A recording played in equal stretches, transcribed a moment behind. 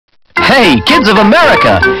Hey, kids of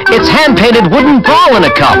America, it's hand-painted wooden ball in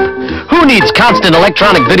a cup. Who needs constant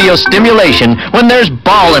electronic video stimulation when there's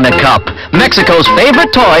ball in a cup? Mexico's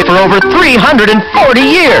favorite toy for over 340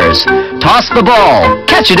 years. Toss the ball,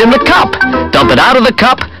 catch it in the cup. Dump it out of the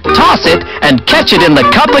cup, toss it, and catch it in the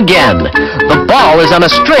cup again. The ball is on a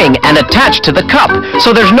string and attached to the cup,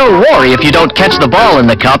 so there's no worry if you don't catch the ball in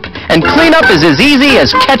the cup, and cleanup is as easy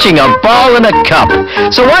as catching a ball in a cup.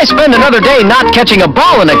 So why spend another day not catching a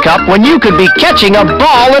ball in a cup when you could be catching a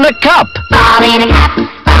ball in a cup? Ball in a cup,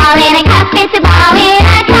 it's a ball in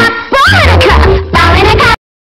a cup, ball in a cup.